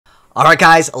Alright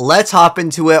guys, let's hop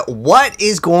into it. What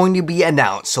is going to be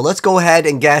announced? So let's go ahead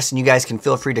and guess, and you guys can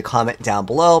feel free to comment down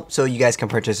below so you guys can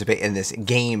participate in this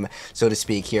game, so to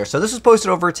speak here. So this was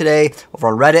posted over today over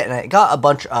on Reddit, and it got a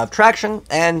bunch of traction,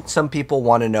 and some people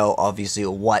want to know, obviously,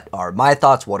 what are my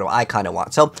thoughts, what do I kind of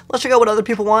want. So let's check out what other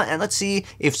people want, and let's see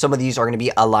if some of these are going to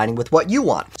be aligning with what you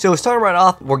want. So starting right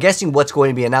off, we're guessing what's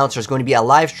going to be announced. There's going to be a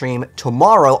live stream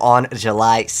tomorrow on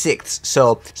July 6th.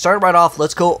 So starting right off,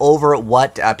 let's go over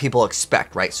what people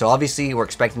expect, right? So obviously we're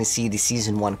expecting to see the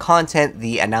season 1 content,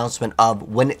 the announcement of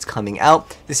when it's coming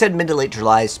out. They said mid to late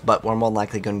July, but we're more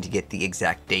likely going to get the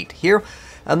exact date here.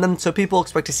 And then so people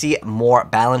expect to see more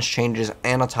balance changes,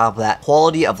 and on top of that,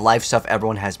 quality of life stuff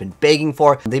everyone has been begging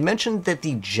for. They mentioned that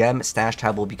the gem stash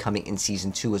tab will be coming in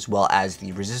season 2, as well as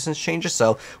the resistance changes,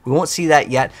 so we won't see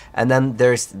that yet. And then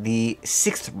there's the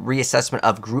 6th reassessment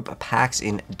of group packs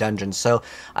in dungeons. So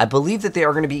I believe that they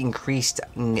are going to be increased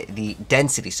in the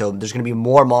density, so there's going to be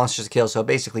more monsters to kill, so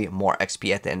basically more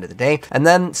XP at the end of the day. And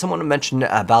then someone mentioned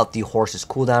about the horse's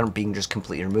cooldown being just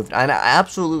completely removed, and I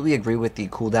absolutely agree with the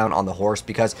cooldown on the horse,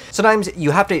 because sometimes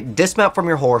you have to dismount from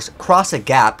your horse, cross a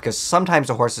gap, because sometimes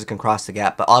the horses can cross the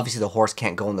gap, but obviously the horse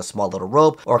can't go in the small little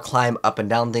rope or climb up and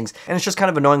down things, and it's just kind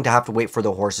of annoying to have to wait for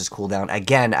the horse's cooldown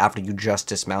again after you just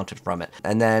dismounted from it.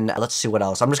 And then let's see what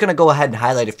else. I'm just going to go ahead and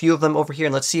highlight a few of them over here,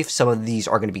 and let's see if some of these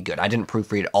are going to be good. I didn't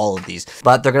proofread all of these,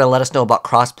 but they're going to let us know about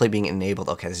crossplay being enabled.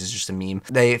 Okay, this is just a meme.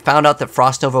 They found out that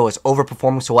Frost Nova was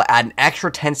overperforming, so we'll add an extra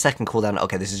 10-second cooldown.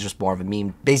 Okay, this is just more of a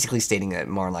meme, basically stating that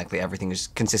more likely everything is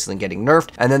consistently getting nerfed.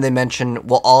 And then they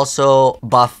mentioned we'll also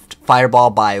buff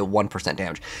Fireball by 1%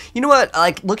 damage. You know what,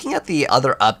 like looking at the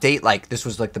other update, like this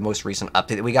was like the most recent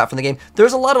update that we got from the game,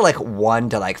 there's a lot of like 1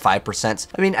 to like 5%.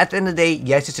 I mean, at the end of the day,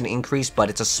 yes, it's an increase,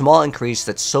 but it's a small increase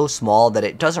that's so small that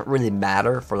it doesn't really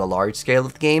matter for the large scale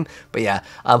of the game. But yeah,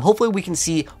 hopefully we can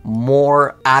see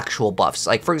more actual buffs.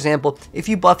 Like for example, if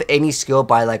you buff any skill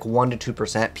by like 1 to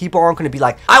 2%, people aren't going to be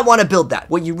like, I want to build that.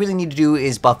 What you really need to do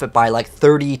is buff it by like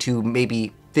 30 to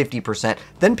maybe 50%,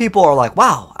 then people are like,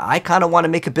 wow, I kind of want to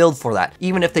make a build for that.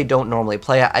 Even if they don't normally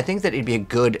play it, I think that it'd be a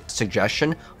good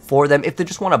suggestion for them. If they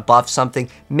just want to buff something,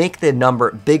 make the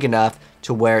number big enough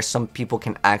to where some people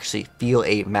can actually feel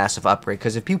a massive upgrade.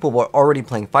 Because if people were already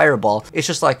playing Fireball, it's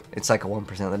just like, it's like a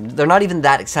 1%. They're not even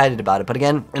that excited about it. But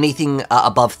again, anything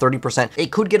above 30%,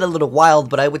 it could get a little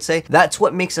wild, but I would say that's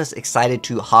what makes us excited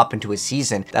to hop into a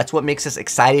season. That's what makes us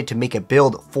excited to make a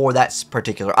build for that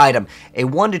particular item. A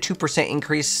 1 to 2%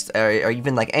 increase, or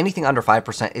even like anything under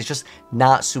 5% is just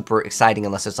not super exciting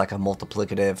unless it's like a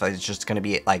multiplicative. It's just going to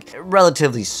be like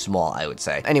relatively small, I would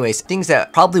say. Anyways, things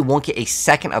that probably won't get a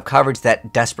second of coverage that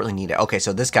desperately need it. Okay,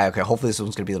 so this guy, okay, hopefully this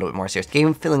one's gonna be a little bit more serious.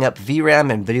 Game filling up VRAM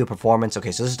and video performance.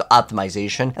 Okay, so this is the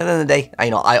optimization. At the end of the day,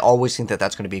 I always think that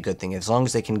that's gonna be a good thing. As long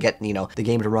as they can get, the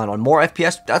game to run on more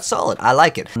FPS, that's solid. I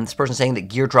like it. And this person saying that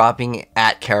gear dropping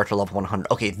at character level 100.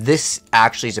 Okay, this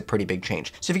actually is a pretty big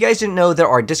change. So if you guys didn't know, there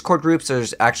are Discord groups.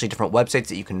 There's actually different websites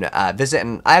that you can visit,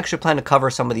 and I actually plan to cover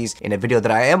some of these in a video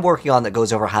that I am working on that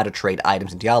goes over how to trade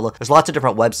items in Diablo. There's lots of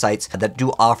different websites that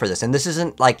do offer this, and this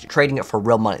isn't like trading it for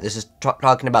real money. This is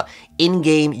talking about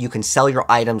in-game, you can sell your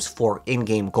items for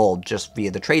in-game gold just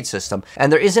via the trade system,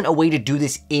 and there isn't a way to do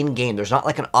this in-game. There's not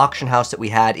like an auction house that we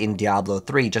had in Diablo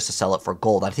 3 just to sell it for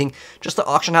gold. I think just the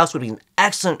auction house would be an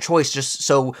excellent choice just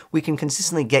so we can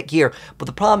consistently get gear. But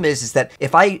the problem is that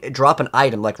if I drop an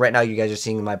item, like right now you guys are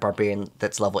seeing my barbarian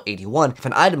that's level 81, if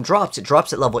an item drops, it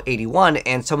drops at level 81,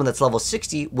 and someone that's level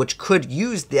 60, which could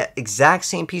use the exact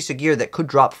same piece of gear that could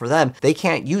drop for them, they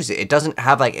can't use it. It doesn't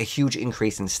have like a huge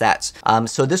increase in stats.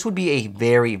 So this would be a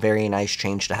very, very nice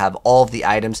change to have all of the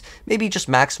items, maybe just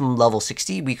maximum level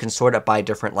 60. We can sort it by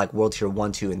different like world tier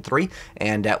 1, 2, and 3.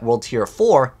 And at world tier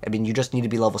 4, I mean, you just need to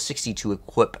be level 60 to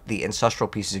equip the ancestral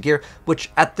pieces of gear, which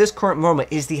at this current moment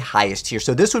is the highest tier.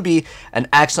 So this would be an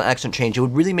excellent change. It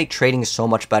would really make trading so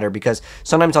much better, because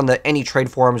sometimes on any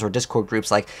trade forums or Discord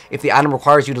groups, like if the item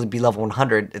requires you to be level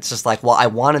 100, it's just like, well, I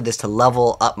wanted this to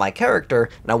level up my character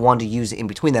and I wanted to use it in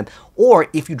between them. Or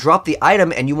if you drop the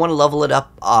item and you want to level it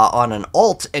up on an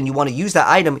alt and you want to use that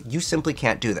item, you simply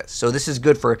can't do this. So this is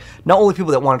good for not only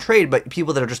people that want to trade, but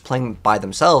people that are just playing by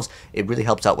themselves. It really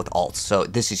helps out with alts. So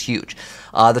this is huge.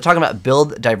 They're talking about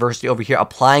build diversity over here,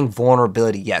 applying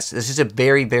vulnerability. Yes, this is a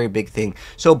very, very big thing.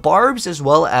 So barbs as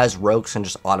well as rogues can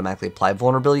just automatically apply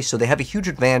vulnerability. So they have a huge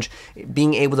advantage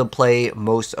being able to play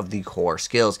most of the core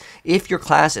skills. If your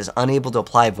class is unable to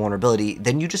apply vulnerability,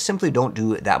 then you just simply don't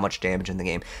do that much damage in the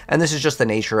game. And this is just the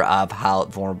nature of how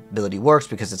vulnerability works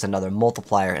because it's another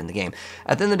multiplier in the game.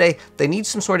 At the end of the day, they need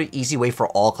some sort of easy way for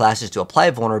all classes to apply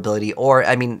vulnerability, or,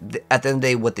 I mean, at the end of the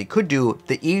day, what they could do,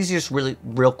 the easiest,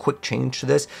 real quick change to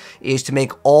this is to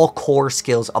make all core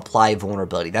skills apply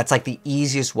vulnerability. That's like the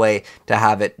easiest way to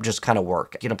have it just kind of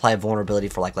work. You can apply vulnerability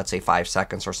for like, let's say 5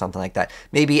 seconds or something like that,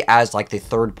 maybe as like the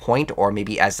third point, or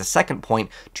maybe as the second point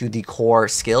to the core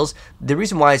skills. The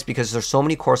reason why is because there's so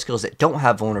many core skills that don't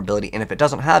have vulnerability, and if it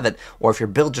doesn't have it, or if your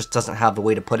build just doesn't have the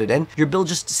way to put it in, your build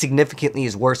just significantly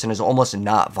is worse and is almost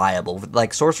not viable.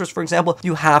 Like Sorceress, for example,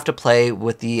 you have to play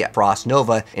with the Frost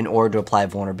Nova in order to apply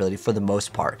vulnerability for the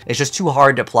most part. It's just too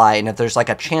hard to apply, and if there's like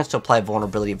a chance to apply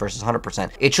vulnerability versus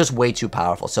 100%, it's just way too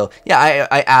powerful. So yeah,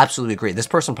 I absolutely agree. This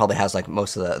person probably has like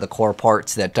most of the core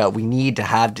parts that we need to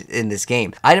have in this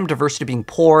game. Item diversity being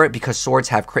poor because swords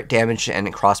have crit damage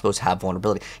and crossbows have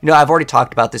vulnerability. You know, I've already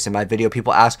talked about this in my video.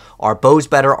 People ask, are bows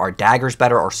better? Are daggers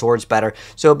better? Are swords better?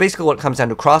 So basically what it comes down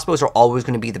to, crossbows are always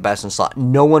going to be the best in slot.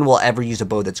 No one will ever use a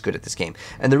bow that's good at this game.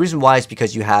 And the reason why is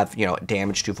because you have, you know,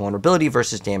 damage to vulnerability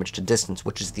versus damage to distance,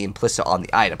 which is the implicit on the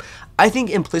item. I think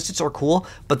implicits are cool,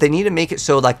 but they need to make it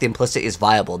so like the implicit is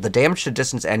viable. The damage to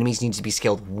distance enemies needs to be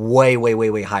scaled way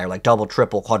higher, like double,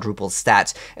 triple, quadruple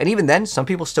stats. And even then, some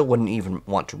people still wouldn't even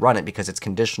want to run it because it's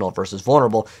conditional versus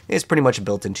vulnerable. It's pretty much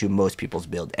built into most people's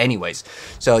build anyways.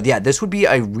 So yeah, this would be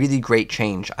a really great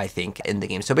change, I think, in the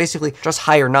game. So basically just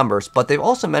higher numbers, but they've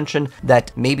also mentioned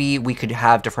that maybe we could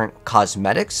have different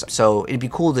cosmetics. So it'd be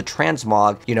cool to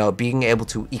transmog, you know, being able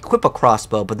to equip a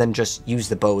crossbow, but then just use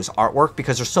the bow's artwork,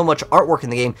 because there's so much artwork in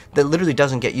the game that literally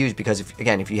doesn't get used, because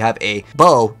if you have a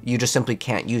bow, you just simply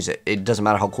can't use it. It doesn't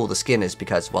matter how cool the skin is,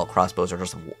 because, well, crossbows are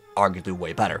just arguably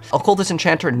way better. Occultist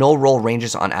Enchanter, no roll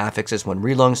ranges on affixes when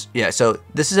reloads. Yeah, so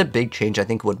this is a big change I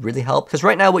think would really help, because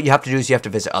right now what you have to do is you have to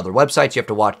visit other websites, you have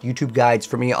to watch YouTube guides.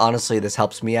 For me, honestly, this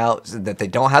helps me out that they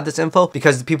don't have this info,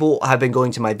 because people have been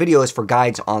going to my videos for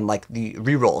guides on like the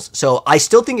rerolls. So I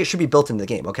still think it should be built into the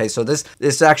game, okay? So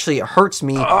this actually hurts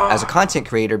me as a content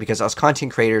creator, because us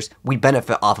content creators, we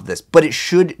benefit off of this, but it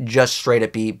should just straight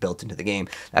up be built into the game.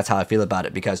 That's how I feel about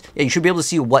it, because yeah, you should be able to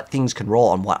see what things can roll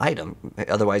on what item.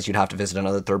 Otherwise, you'd have to visit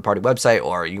another third-party website,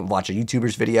 or you can watch a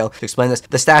YouTuber's video to explain this.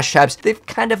 The stash tabs, they've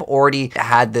kind of already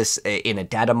had this in a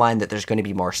data mine that there's going to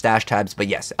be more stash tabs, but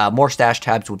yes, more stash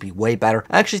tabs would be way better.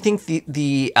 I actually think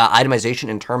the itemization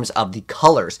in terms of the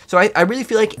colors. So I really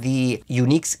feel like the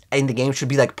uniques in the game should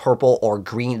be like purple or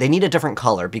green. They need a different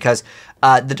color, because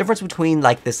the difference between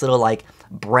like this little like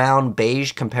brown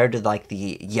beige compared to like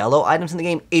the yellow items in the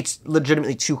game, it's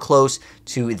legitimately too close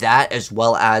to that, as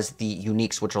well as the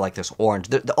uniques, which are like this orange.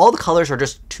 All the colors are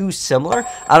just too similar.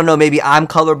 I don't know, maybe I'm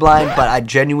colorblind, but I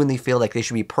genuinely feel like they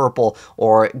should be purple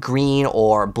or green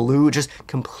or blue, just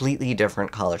completely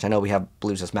different colors. I know we have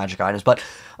blues as magic items, but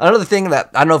another thing that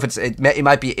I don't know if it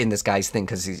might be in this guy's thing,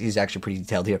 because he's actually pretty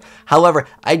detailed here. However,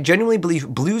 I genuinely believe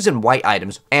blues and white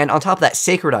items, and on top of that,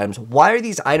 sacred items. Why are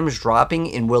these items dropping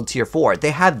in World Tier 4?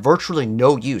 They have virtually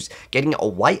no use. Getting a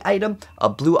white item, a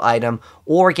blue item,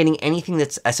 or getting anything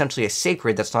that's essentially a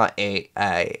sacred that's not a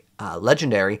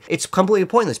legendary, it's completely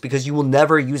pointless, because you will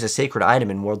never use a sacred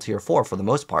item in World Tier 4 for the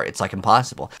most part. It's like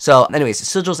impossible. So anyways,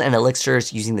 sigils and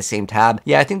elixirs using the same tab.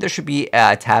 Yeah, I think there should be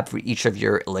a tab for each of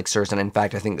your elixirs, and in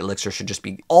fact, I think elixir should just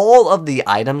be all of the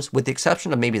items, with the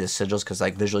exception of maybe the sigils, because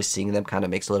like visually seeing them kind of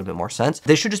makes a little bit more sense.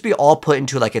 They should just be all put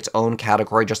into like its own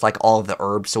category, just like all of the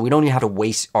herbs, so we don't even have to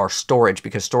waste our storage,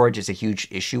 because storage is a huge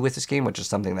issue with this game, which is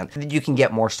something that you can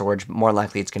get more storage. More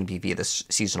likely it's going to be via this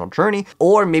seasonal journey,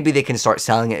 or maybe they can start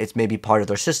selling it. It's maybe part of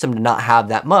their system to not have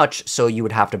that much, so you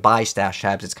would have to buy stash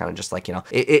tabs. It's kind of just like, you know,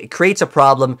 it creates a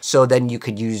problem, so then you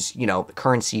could use, you know,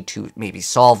 currency to maybe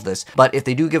solve this. But if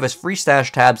they do give us free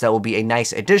stash tabs, that will be a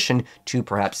nice addition to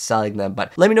perhaps selling them.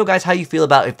 But let me know, guys, how you feel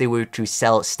about if they were to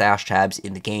sell stash tabs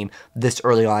in the game this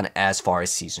early on as far as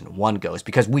Season 1 goes,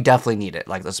 because we definitely need it.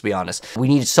 Like, let's be honest, we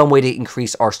need some way to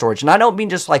increase our storage. And I don't mean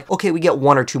just like, okay, we get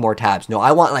 1 or 2 more tabs. No,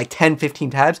 I want like 10,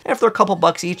 15 tabs. And if they're a couple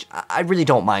bucks each, I really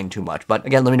don't mind too much. But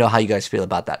again, let me know how you guys feel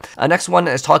about that. Next one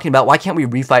is talking about why can't we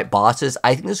refight bosses.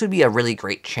 I think this would be a really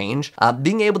great change.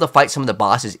 Being able to fight some of the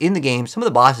bosses in the game, some of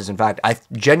the bosses, in fact, I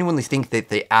genuinely think that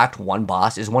the Act 1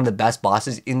 boss is one of the best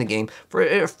bosses in the game for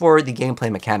the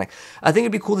gameplay mechanic. I think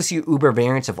it'd be cool to see uber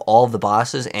variants of all of the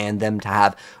bosses and them to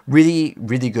have really,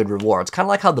 really good rewards. Kind of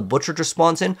like how the Butcher just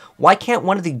spawns in. Why can't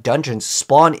one of the dungeons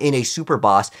spawn in a super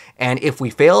boss, and if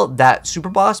we fail that super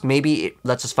boss, maybe it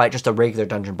lets us fight just a regular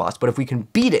dungeon boss, but if we can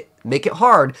beat it, make it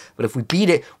hard, but if we beat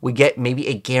it, we get maybe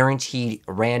a guaranteed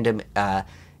random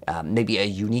maybe a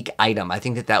unique item. I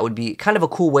think that that would be kind of a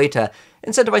cool way to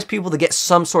incentivize people to get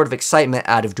some sort of excitement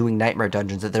out of doing nightmare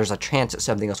dungeons, that there's a chance that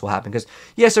something else will happen. Because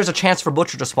yes, there's a chance for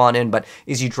Butcher to spawn in, but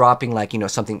is he dropping like, you know,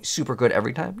 something super good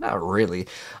every time? Not really.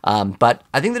 But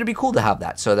I think that it'd be cool to have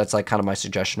that. So that's like kind of my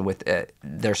suggestion with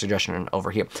their suggestion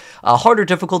over here. Harder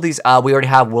difficulties, we already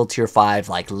have World Tier 5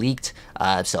 like leaked,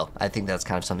 so I think that's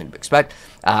kind of something to expect.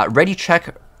 Ready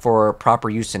check for proper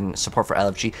use and support for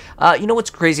LFG. You know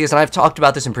what's crazy is, and I've talked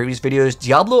about this in previous videos,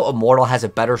 Diablo Immortal has a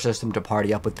better system to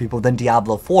party up with people than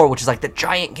Diablo 4, which is like the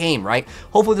giant game, right?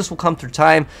 Hopefully this will come through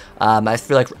time. I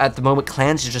feel like at the moment,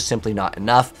 clans is just simply not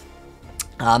enough.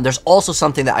 There's also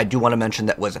something that I do want to mention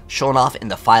that was shown off in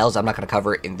the files. I'm not going to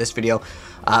cover it in this video.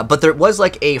 But there was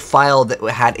like a file that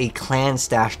had a clan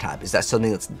stash tab. Is that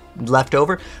something that's left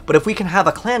over? But if we can have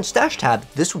a clan stash tab,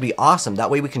 this would be awesome. That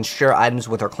way we can share items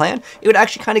with our clan. It would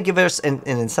actually kind of give us an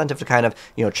incentive to kind of,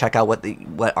 you know, check out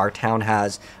what our town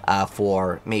has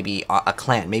for maybe a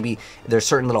clan. Maybe there's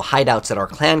certain little hideouts that our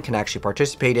clan can actually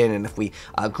participate in, and if we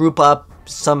group up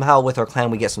somehow with our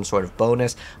clan, we get some sort of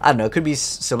bonus. I don't know, it could be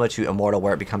similar to Immortal,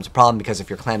 where it becomes a problem because if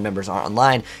your clan members aren't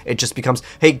online, it just becomes,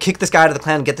 hey, kick this guy out of the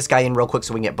clan, get this guy in real quick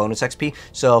so we can get bonus XP.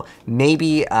 So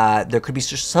maybe there could be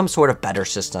just some sort of better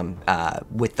system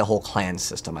with the whole clan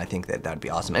system. I think that that'd be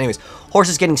awesome. Anyways,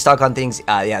 horses getting stuck on things.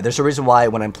 Yeah, there's a reason why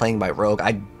when I'm playing my rogue,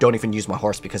 I don't even use my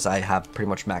horse, because I have pretty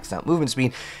much maxed out movement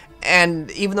speed. And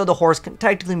even though the horse can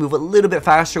technically move a little bit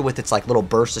faster with its like little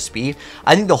burst of speed,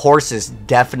 I think the horses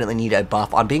definitely need a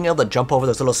buff on being able to jump over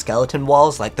those little skeleton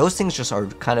walls. Like, those things just are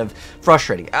kind of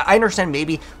frustrating. I understand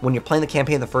maybe when you're playing the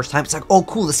campaign the first time, it's like, oh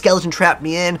cool, the skeleton trapped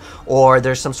me in, or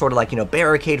there's some sort of like, you know,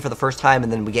 barricade for the first time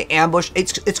and then we get ambushed.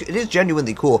 It is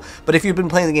genuinely cool. But if you've been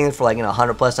playing the game for like, you know,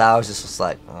 100+ hours, it's just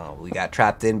like, oh, we got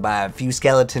trapped in by a few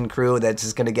skeleton crew that's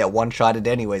just gonna get one-shotted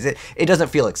anyways. It doesn't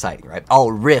feel exciting, right? Oh,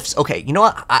 rifts. Okay, you know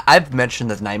what? I've mentioned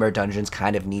that Nightmare Dungeons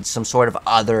kind of needs some sort of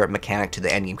other mechanic to the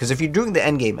endgame. Because if you're doing the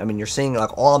endgame, I mean, you're seeing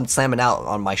like all I'm slamming out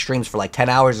on my streams for like 10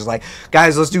 hours is like,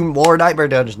 guys, let's do more Nightmare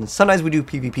Dungeons. Sometimes we do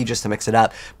PvP just to mix it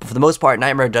up, but for the most part,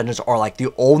 Nightmare Dungeons are like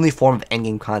the only form of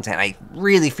endgame content. I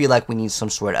really feel like we need some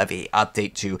sort of a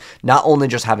update to not only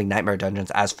just having Nightmare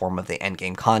Dungeons as form of the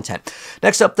endgame content.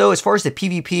 Next up though, as far as the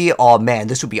PvP, oh man,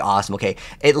 this would be awesome. Okay,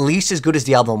 at least as good as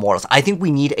Diablo Immortals. I think we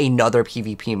need another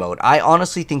PvP mode. I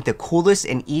honestly think the coolest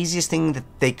and easiest thing that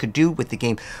they could do with the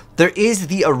game, there is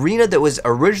the arena that was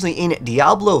originally in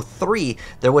Diablo 3.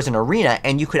 There was an arena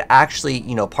and you could actually,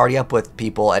 you know, party up with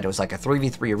people, and it was like a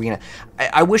 3v3 arena.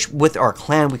 I wish with our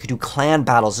clan we could do clan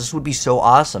battles. This would be so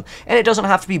awesome. And it doesn't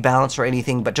have to be balanced or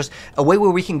anything, but just a way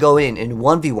where we can go in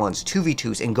 1v1s,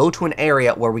 2v2s, and go to an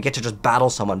area where we get to just battle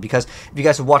someone. Because if you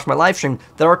guys have watched my live stream,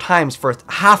 there are times for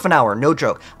half an hour, no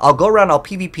joke, I'll go around, I'll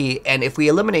PvP, and if we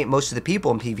eliminate most of the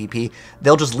people in PvP,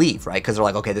 they'll just leave, right? Because they're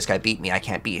like, okay, this guy beat me, I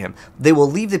can't beat him. They will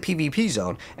leave the PvP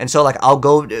zone, and so like I'll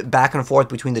go back and forth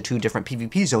between the two different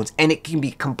PvP zones, and it can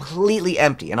be completely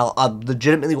empty, and I'll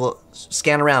legitimately will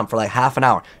scan around for like half an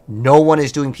hour. No one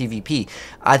is doing PvP.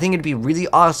 I think it'd be really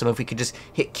awesome if we could just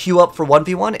hit queue up for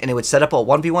 1v1, and it would set up a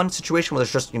 1v1 situation where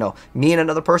there's just, you know, me and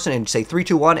another person, and say 3,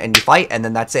 2, 1, and you fight, and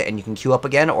then that's it, and you can queue up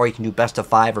again, or you can do best of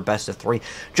 5 or best of 3.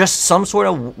 Just some sort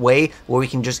of way where we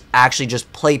can just actually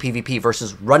just play PvP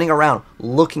versus running around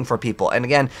looking for people. And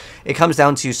again, it comes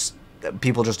down to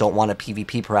people just don't want a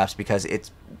PvP perhaps because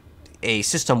it's a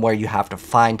system where you have to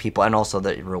find people, and also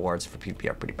the rewards for PvP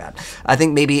are pretty bad. I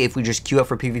think maybe if we just queue up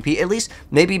for PvP, at least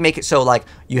maybe make it so like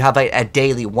you have a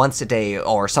daily, once a day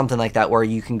or something like that, where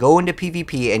you can go into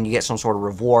PvP and you get some sort of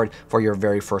reward for your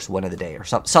very first win of the day or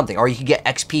something, or you can get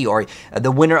XP, or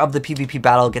the winner of the PvP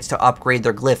battle gets to upgrade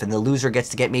their glyph and the loser gets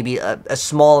to get maybe a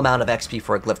small amount of XP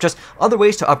for a glyph. Just other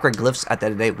ways to upgrade glyphs at the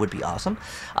end of the day would be awesome.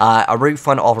 A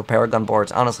refund all for Paragon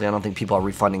boards. Honestly, I don't think people are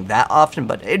refunding that often,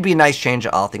 but it'd be a nice change.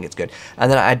 I'll think it's good.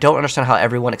 And then I don't understand how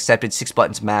everyone accepted 6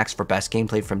 buttons max for best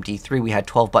gameplay from D3. We had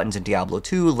 12 buttons in Diablo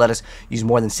 2. Let us use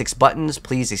more than 6 buttons,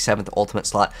 please. A 7th ultimate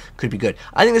slot could be good.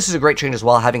 I think this is a great change as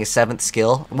well, having a 7th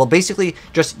skill. Well, basically,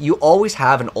 just you always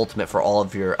have an ultimate for all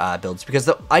of your builds, because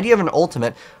the idea of an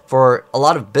ultimate for a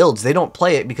lot of builds, they don't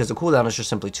play it because the cooldown is just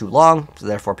simply too long, so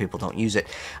therefore people don't use it.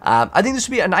 I think this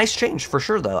would be a nice change for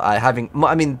sure, though. I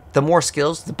mean, the more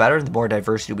skills, the better, the more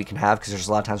diversity we can have, because there's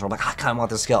a lot of times where I'm like, I kind of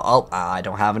want this skill. Oh, I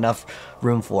don't have enough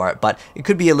room for it. But it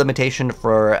could be a limitation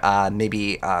for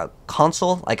maybe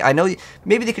console. Like, I know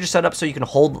maybe they could just set up so you can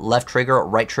hold left trigger,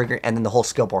 right trigger, and then the whole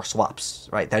skill bar swaps,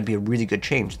 right? That'd be a really good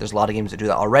change. There's a lot of games that do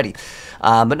that already.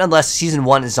 But nonetheless, Season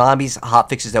 1 zombies, hot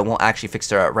fixes that won't actually fix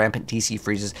their rampant DC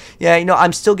freezes. Yeah, you know,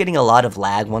 I'm still getting a lot of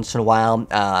lag once in a while,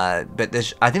 but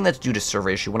this, I think that's due to server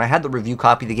issue. When I had the review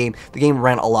copy of the game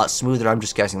ran a lot smoother. I'm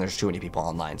just guessing there's too many people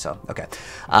online, so, okay.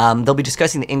 They'll be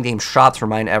discussing the in-game shop to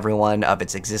remind everyone of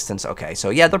its existence. Okay, so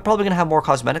yeah, they're probably going to have more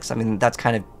cosmetics. I mean, that's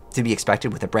kind of to be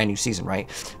expected with a brand new season, right?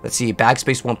 Let's see, bag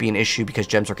space won't be an issue because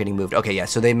gems are getting moved. Okay, yeah,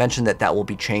 so they mentioned that that will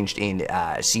be changed in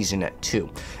season 2.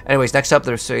 Anyways, next up,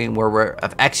 they're saying where we're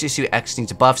of X issue, X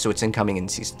needs a buff, so it's incoming in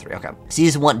season 3. Okay,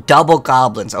 season 1, double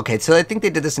goblins. Okay, so I think they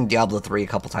did this in Diablo 3 a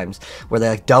couple times where they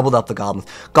like doubled up the goblins.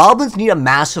 Goblins need a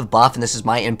massive buff, and this is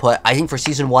my input. I think for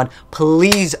season 1,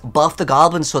 please buff the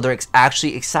goblins so they're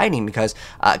actually exciting, because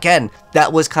again,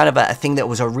 that was kind of a thing that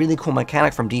was a really cool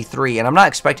mechanic from D3, and I'm not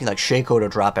expecting like Shaco to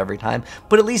drop every time,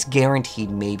 but at least guaranteed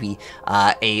maybe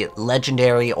a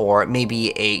legendary or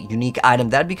maybe a unique item.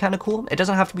 That'd be kind of cool. It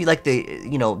doesn't have to be like the,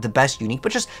 you know, the best unique,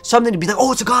 but just something to be like,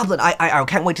 oh, it's a goblin, I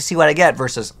can't wait to see what I get,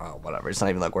 versus, oh, whatever, it's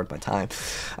not even like worth my time,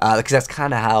 because that's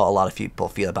kind of how a lot of people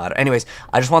feel about it. Anyways,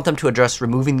 I just want them to address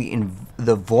removing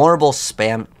the vulnerable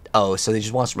spam. Oh, so they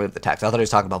just want us to remove the text. I thought he was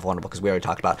talking about vulnerable because we already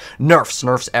talked about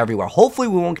nerfs everywhere. Hopefully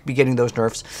we won't be getting those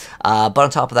nerfs. But on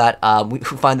top of that, we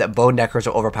find that bone neckers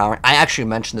are overpowering. I actually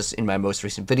mentioned this in my most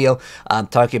recent video,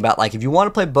 talking about like if you want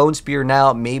to play bone spear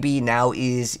now, maybe now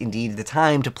is indeed the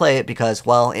time to play it because,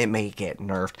 well, it may get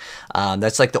nerfed.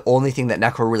 That's like the only thing that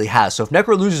Necro really has. So if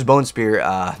Necro loses bone spear,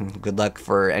 good luck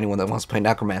for anyone that wants to play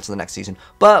Necromancer the next season.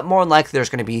 But more than likely, there's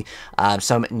going to be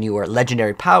some newer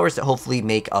legendary powers that hopefully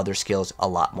make other skills a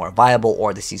lot more viable,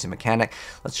 or the season mechanic.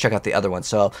 Let's check out the other one.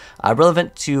 So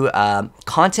relevant to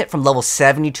content from level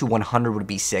 70 to 100 would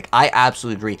be sick. I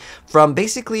absolutely agree. From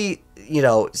basically, you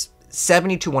know,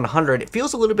 70 to 100, it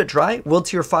feels a little bit dry. World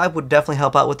Tier 5 would definitely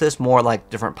help out with this, more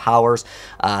like different powers,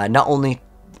 not only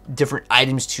different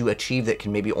items to achieve that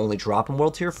can maybe only drop in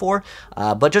World Tier 4,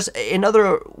 but just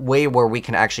another way where we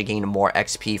can actually gain more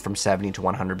XP from 70 to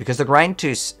 100, because the grind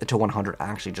to 100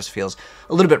 actually just feels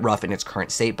a little bit rough in its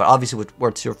current state, but obviously with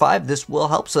World Tier 5, this will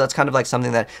help, so that's kind of like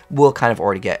something that will kind of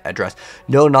already get addressed.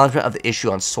 No acknowledgement of the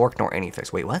issue on Sork nor any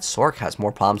fix. Wait, what? Sork has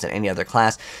more problems than any other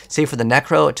class, save for the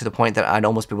Necro, to the point that I'd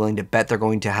almost be willing to bet they're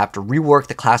going to have to rework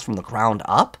the class from the ground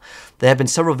up. There have been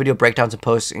several video breakdowns and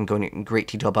posts and going in great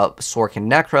detail about Sork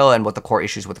and Necro and what the core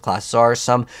issues with the classes are.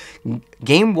 Some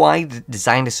game-wide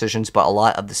design decisions, but a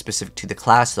lot of the specific to the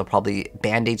class. They'll probably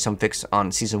band-aid some fix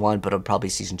on season 1, but it'll probably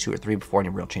season 2 or 3 before any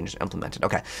real changes are implemented.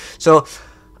 Okay, so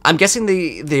I'm guessing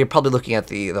they're probably looking at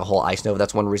the whole Ice Nova.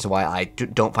 That's one reason why I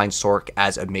don't find Sork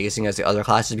as amazing as the other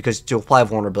classes, because to apply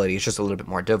vulnerability is just a little bit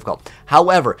more difficult.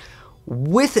 However,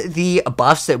 with the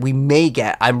buffs that we may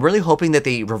get, I'm really hoping that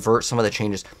they revert some of the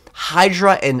changes.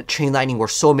 Hydra and Chain Lightning were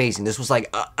so amazing. This was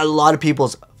like a lot of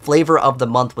people's flavor of the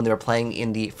month when they were playing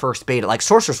in the first beta. Like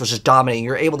Sorceress was just dominating.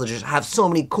 You're able to just have so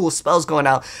many cool spells going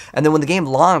out. And then when the game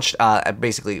launched,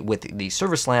 basically with the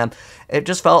Server Slam, it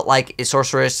just felt like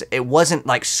Sorceress, it wasn't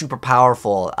like super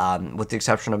powerful, with the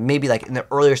exception of maybe like in the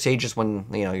earlier stages when,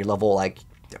 you know, you're level like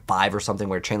 5 or something,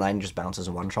 where Chain Lightning just bounces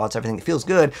and one-shots everything. It feels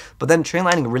good, but then Chain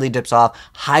Lightning really dips off.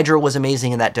 Hydra was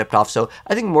amazing and that dipped off, so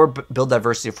I think more build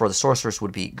diversity for the Sorceress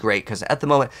would be great, because at the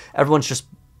moment, everyone's just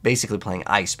basically playing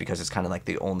Ice because it's kind of like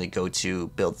the only go-to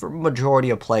build for majority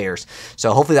of players.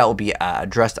 So hopefully that will be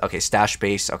addressed. Okay, stash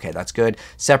base. Okay, that's good.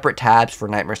 Separate tabs for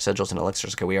Nightmare Sigils and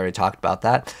Elixirs. Okay, we already talked about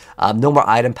that. No more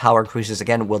item power increases.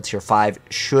 Again, World Tier 5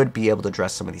 should be able to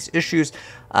address some of these issues.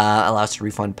 Allows us to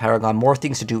refund Paragon. More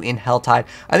things to do in Helltide.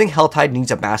 I think Helltide needs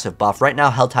a massive buff. Right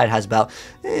now, Helltide has about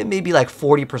maybe like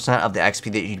 40% of the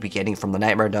XP that you'd be getting from the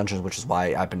Nightmare Dungeons, which is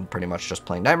why I've been pretty much just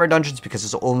playing Nightmare Dungeons, because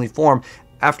it's the only form.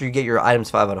 After you get your items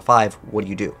 5 out of 5, what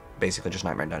do? Basically just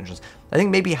Nightmare Dungeons. I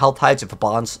think maybe Helltides, if a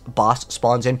boss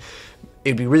spawns in,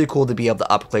 it'd be really cool to be able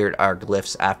to upgrade our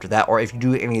glyphs after that, or if you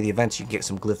do any of the events, you can get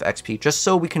some glyph XP, just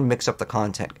so we can mix up the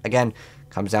content. Again,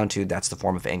 comes down to that's the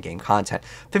form of in-game content.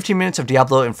 15 minutes of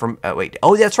Diablo and from wait,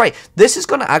 oh, that's right, this is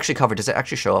going to actually cover, does it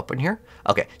actually show up in here?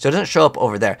 Okay, so it doesn't show up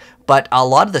over there, but a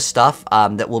lot of the stuff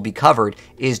that will be covered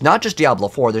is not just Diablo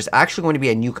 4. There's actually going to be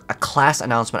a class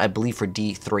announcement, I believe, for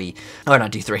D3, or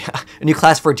not D3, a new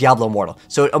class for Diablo Immortal.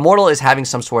 So Immortal is having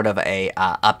some sort of a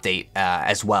update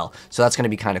as well, so that's going to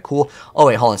be kind of cool. Oh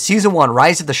wait, hold on, Season 1,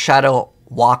 Rise of the Shadow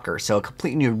Walker, so a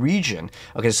complete new region.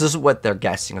 Okay, so this is what they're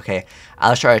guessing. Okay,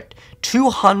 Alishar,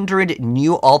 200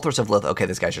 new altars of Lilith. Okay,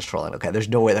 this guy's just trolling. Okay, there's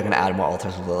no way they're gonna add more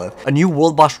altars of Lilith. A new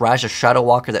world boss, Raj, a Shadow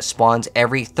Walker that spawns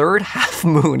every third half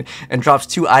moon and drops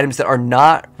 2 items that are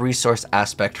not resource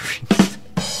aspect.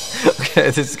 Okay,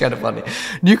 this is kind of funny.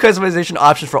 New customization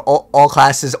options for all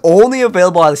classes, only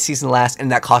available on the season last,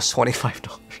 and that costs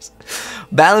 $25.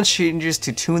 Balance changes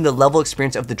to tune the level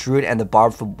experience of the Druid and the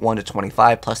Barb from 1 to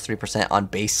 25, plus 3% on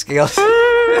base scales.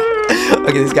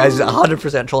 Okay, this guy's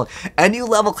 100% trolling. A new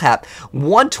level cap,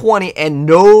 120, and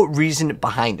no reason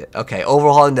behind it. Okay,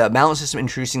 overhauling the mount system,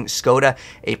 introducing Skoda,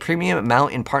 a premium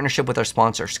mount in partnership with our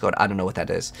sponsor, Skoda. I don't know what that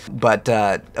is. But,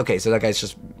 okay, so that guy's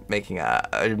just making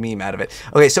a meme out of it.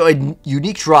 Okay, so a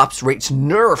unique drops rates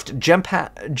nerfed, gem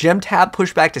tab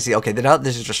pushback to see. Okay, now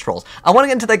this is just trolls. I want to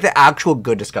get into like the actual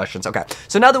good discussions. Okay,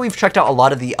 so now that we've checked out a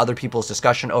lot of the other people's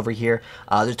discussion over here,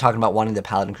 they're talking about wanting the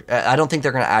Paladin. I don't think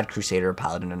they're going to add Crusader or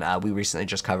Paladin, and we recently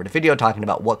just covered a video talking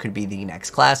about what could be the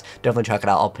next class. Definitely check it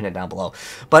out. I'll pin it down below.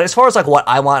 But as far as like what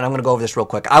I want, I'm going to go over this real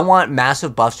quick. I want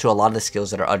massive buffs to a lot of the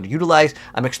skills that are underutilized.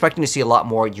 I'm expecting to see a lot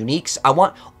more uniques. I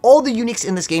want all the uniques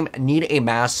in this game need a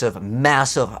massive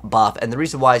buff, and the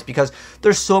reason why is because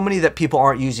there's so many that people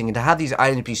aren't using, and to have these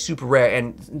items be super rare,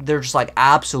 and they're just like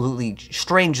absolutely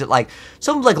strange that like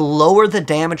some like lower the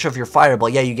damage of your fireball.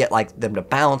 Yeah, you get like them to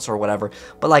bounce or whatever,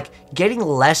 but like getting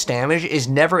less damage is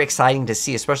never exciting to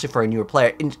see, especially for a newer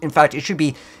player. In fact, it should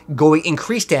be going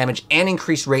increased damage and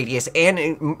increased radius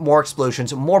and more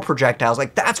explosions, more projectiles.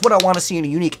 Like that's what I want to see in a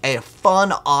unique, a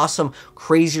fun, awesome,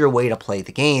 crazier way to play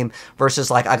the game versus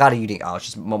like I got a unique, oh, it's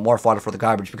just more fodder for the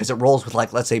garbage because it rolls with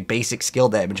like, let's say, basic skill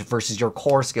damage versus your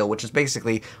core skill, which is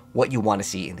basically what you want to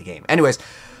see in the game. Anyways,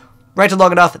 ranted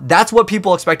long enough. That's what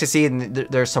people expect to see, and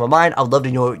there's some of mine. I'd love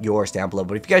to know yours down below.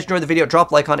 But if you guys enjoyed the video,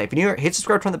 drop a like on it. If you're new here, hit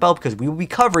subscribe, turn the bell, because we will be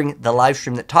covering the live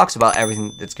stream that talks about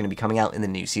everything that's going to be coming out in the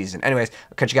new season. Anyways,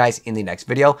 I'll catch you guys in the next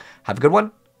video. Have a good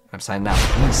one. I'm signing out.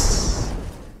 Peace.